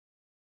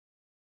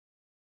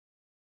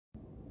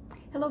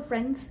Hello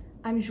friends,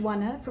 I'm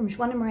Joana from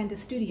Joana Miranda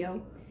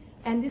Studio,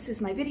 and this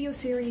is my video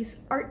series,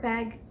 Art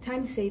Bag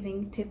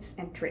Time-Saving Tips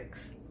and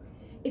Tricks.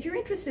 If you're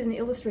interested in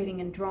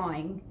illustrating and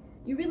drawing,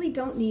 you really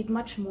don't need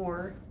much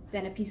more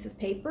than a piece of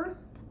paper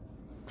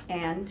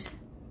and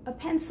a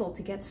pencil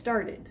to get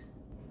started.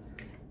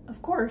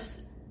 Of course,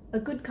 a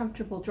good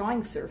comfortable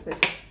drawing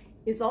surface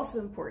is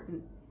also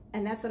important,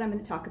 and that's what I'm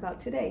going to talk about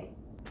today.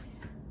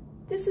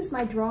 This is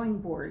my drawing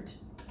board.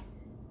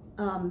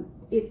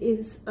 It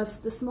is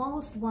the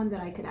smallest one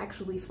that I could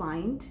actually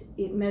find.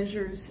 It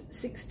measures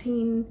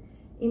 16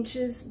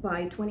 inches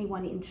by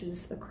 21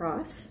 inches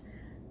across.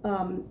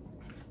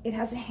 It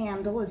has a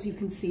handle, as you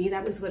can see.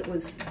 That was what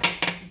was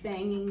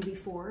banging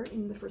before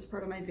in the first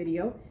part of my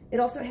video. It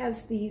also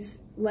has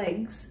these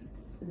legs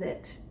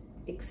that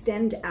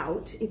extend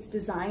out. It's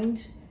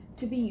designed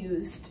to be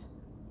used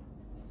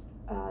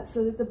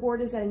so that the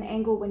board is at an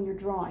angle when you're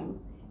drawing.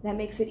 That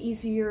makes it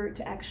easier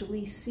to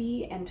actually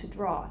see and to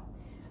draw.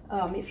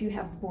 If you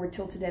have the board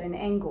tilted at an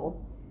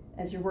angle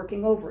as you're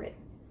working over it.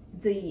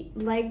 The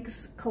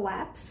legs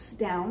collapse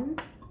down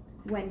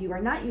when you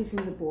are not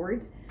using the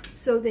board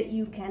so that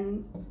you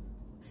can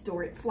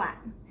store it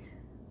flat.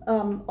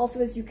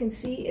 Also, as you can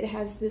see, it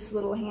has this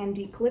little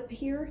handy clip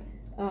here,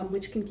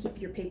 which can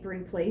keep your paper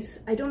in place.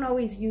 I don't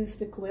always use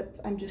the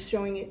clip. I'm just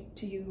showing it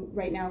to you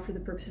right now for the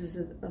purposes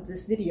of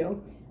this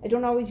video. I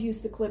don't always use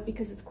the clip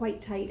because it's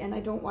quite tight and I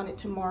don't want it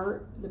to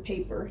mar the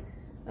paper.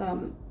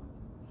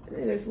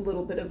 There's a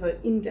little bit of an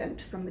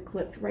indent from the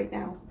clip right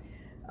now.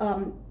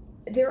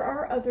 There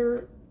are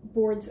other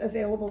boards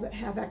available that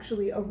have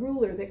actually a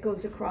ruler that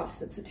goes across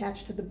that's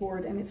attached to the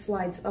board and it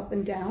slides up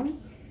and down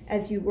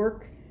as you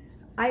work.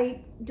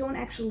 I don't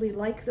actually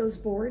like those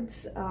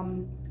boards.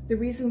 The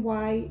reason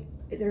why,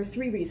 there are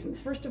three reasons.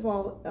 First of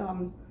all,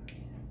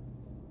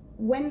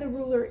 when the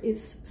ruler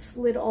is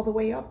slid all the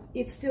way up,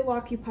 it still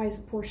occupies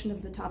a portion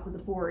of the top of the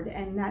board,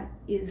 and that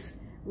is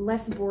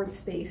less board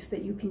space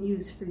that you can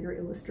use for your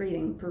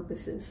illustrating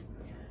purposes.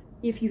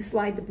 If you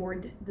slide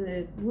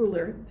the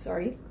ruler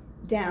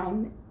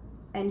down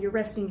and you're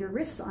resting your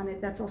wrists on it,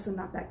 that's also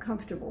not that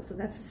comfortable. So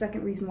that's the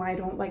second reason why I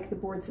don't like the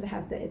boards that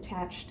have the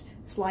attached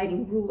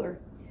sliding ruler.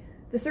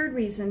 The third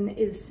reason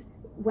is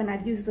when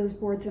I've used those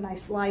boards and I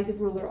slide the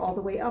ruler all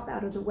the way up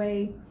out of the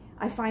way,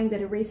 I find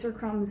that eraser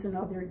crumbs and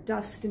other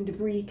dust and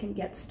debris can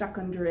get stuck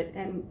under it,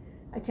 and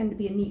I tend to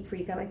be a neat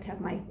freak. I like to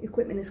have my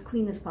equipment as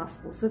clean as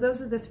possible. So those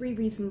are the three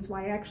reasons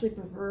why I actually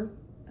prefer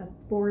a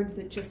board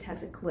that just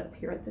has a clip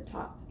here at the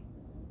top.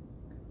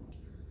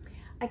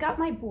 I got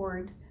my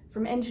board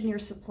from Engineer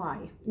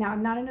Supply. Now,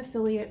 I'm not an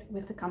affiliate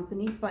with the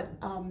company, but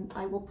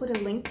I will put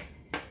a link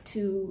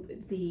to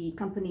the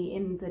company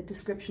in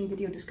the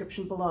video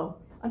description below.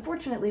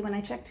 Unfortunately, when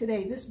I checked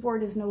today, this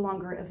board is no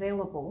longer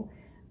available.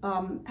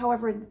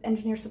 However,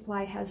 Engineer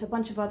Supply has a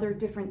bunch of other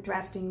different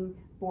drafting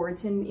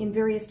boards in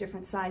various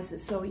different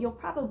sizes, so you'll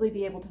probably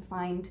be able to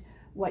find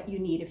what you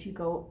need if you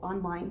go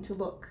online to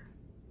look.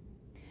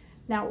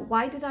 Now,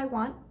 why did I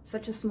want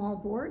such a small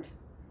board?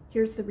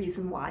 Here's the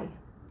reason why.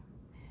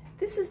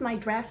 This is my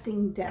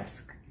drafting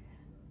desk.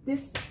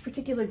 This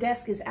particular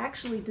desk is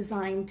actually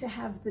designed to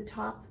have the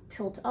top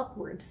tilt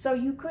upward, so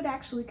you could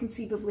actually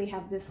conceivably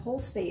have this whole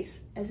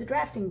space as a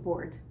drafting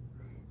board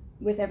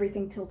with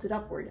everything tilted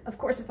upward. Of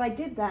course, if I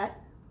did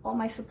that, all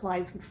my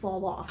supplies would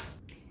fall off.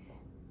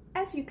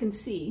 As you can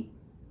see,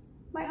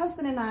 my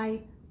husband and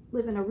I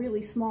live in a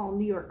really small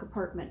New York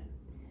apartment,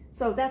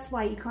 so that's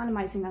why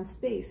economizing on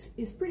space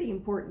is pretty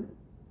important.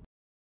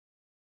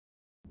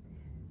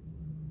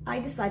 I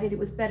decided it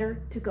was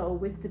better to go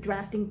with the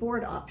drafting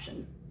board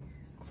option.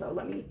 So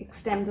let me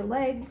extend the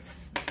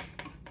legs.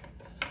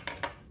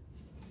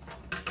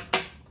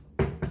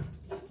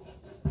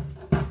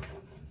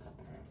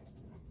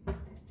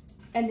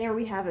 And there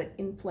we have it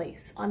in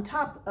place on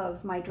top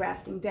of my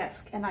drafting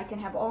desk, and I can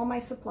have all my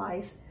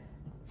supplies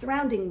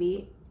surrounding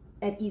me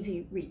at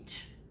easy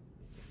reach.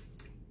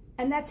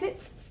 And that's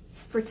it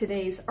for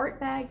today's Art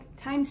Bag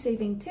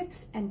Time-Saving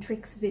Tips and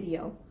Tricks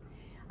video.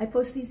 I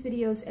post these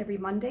videos every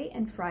Monday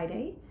and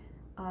Friday.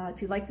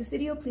 If you like this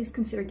video, please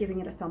consider giving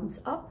it a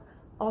thumbs up.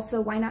 Also,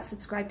 why not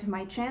subscribe to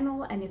my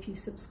channel? And if you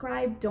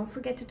subscribe, don't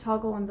forget to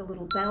toggle on the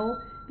little bell,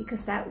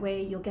 because that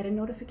way you'll get a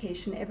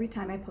notification every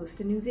time I post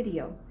a new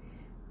video.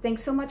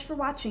 Thanks so much for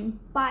watching.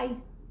 Bye!